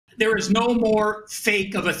there is no more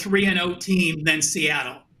fake of a 3-0 team than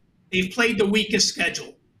Seattle. They've played the weakest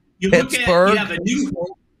schedule. You look Pittsburgh. at, you have a new.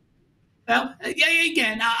 Well, yeah,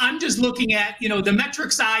 again, I'm just looking at, the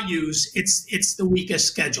metrics I use. It's the weakest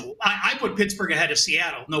schedule. I put Pittsburgh ahead of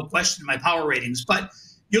Seattle, no question, in my power ratings. But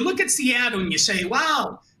you look at Seattle and you say,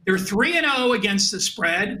 wow, they're 3-0 against the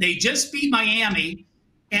spread. They just beat Miami.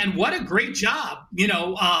 And what a great job,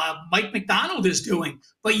 Mike McDonald is doing.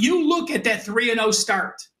 But you look at that 3-0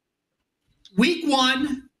 start. Week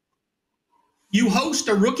 1, you host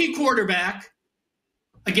a rookie quarterback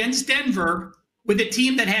against Denver with a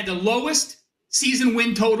team that had the lowest season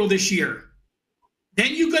win total this year.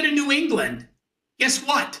 Then you go to New England. Guess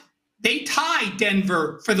what? They tied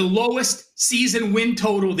Denver for the lowest season win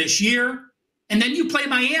total this year. And then you play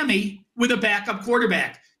Miami with a backup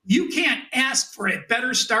quarterback. You can't ask for a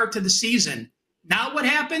better start to the season. Now what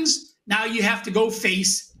happens? Now you have to go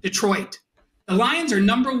face Detroit. The Lions are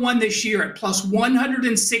number 1 this year at plus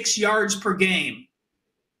 106 yards per game.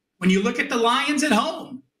 When you look at the Lions at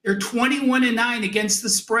home, they're 21-9 against the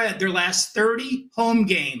spread their last 30 home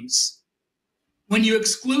games. When you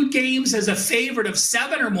exclude games as a favorite of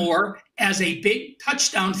 7 or more as a big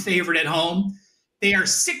touchdown favorite at home, they are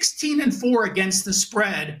 16-4 against the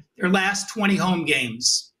spread their last 20 home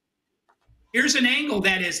games. Here's an angle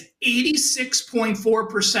that is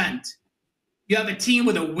 86.4%. You have a team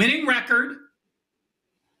with a winning record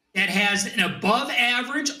that has an above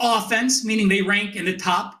average offense, meaning they rank in the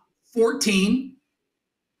top 14.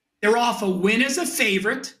 They're off a win as a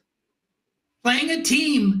favorite, playing a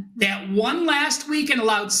team that won last week and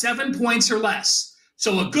allowed 7 points or less.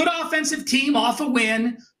 So a good offensive team off a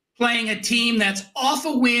win, playing a team that's off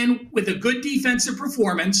a win with a good defensive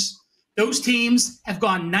performance. Those teams have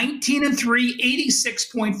gone 19-3,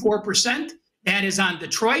 86.4%. That is on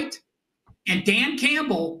Detroit. And Dan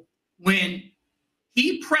Campbell, when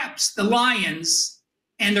he preps the Lions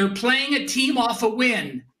and they're playing a team off a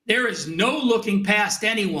win, there is no looking past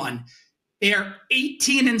anyone. They're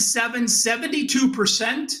 18-7,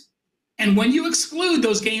 72%. And when you exclude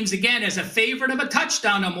those games, again, as a favorite of a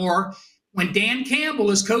touchdown or more, when Dan Campbell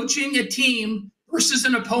is coaching a team versus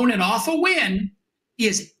an opponent off a win, he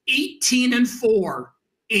is 18-4,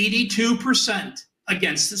 82%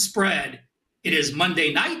 against the spread. It is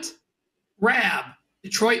Monday night. Grab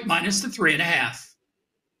Detroit minus the 3.5.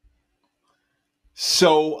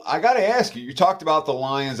 So I got to ask you, you talked about the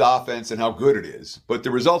Lions offense and how good it is, but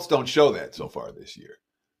the results don't show that so far this year.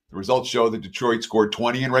 The results show that Detroit scored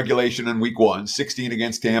 20 in regulation in week 1, 16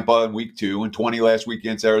 against Tampa in week 2, and 20 last week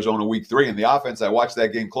against Arizona week 3. And the offense, I watched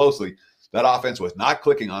that game closely. That offense was not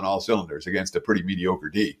clicking on all cylinders against a pretty mediocre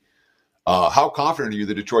D. How confident are you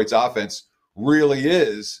that Detroit's offense really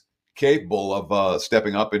is capable of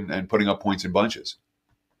stepping up and putting up points in bunches?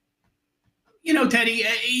 Teddy,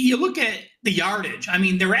 you look at the yardage. I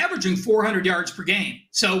mean, they're averaging 400 yards per game.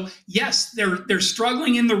 So, yes, they're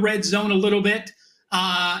struggling in the red zone a little bit.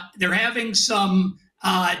 They're having some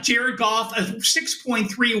Jared Goff, a 6.3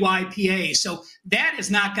 YPA. So that is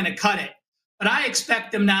not going to cut it. But I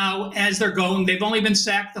expect them now as they're going. They've only been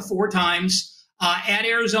sacked the 4 times. At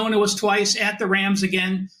Arizona was twice, at the Rams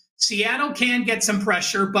again. Seattle can get some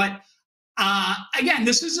pressure. But, again,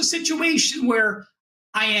 this is a situation where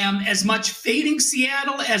I am as much fading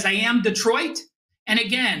Seattle as I am Detroit. And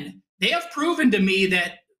again, they have proven to me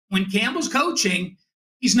that when Campbell's coaching,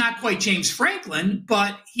 he's not quite James Franklin,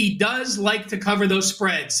 but he does like to cover those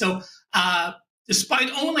spreads. So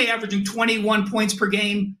despite only averaging 21 points per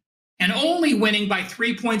game and only winning by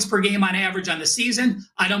 3 points per game on average on the season,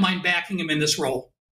 I don't mind backing him in this role.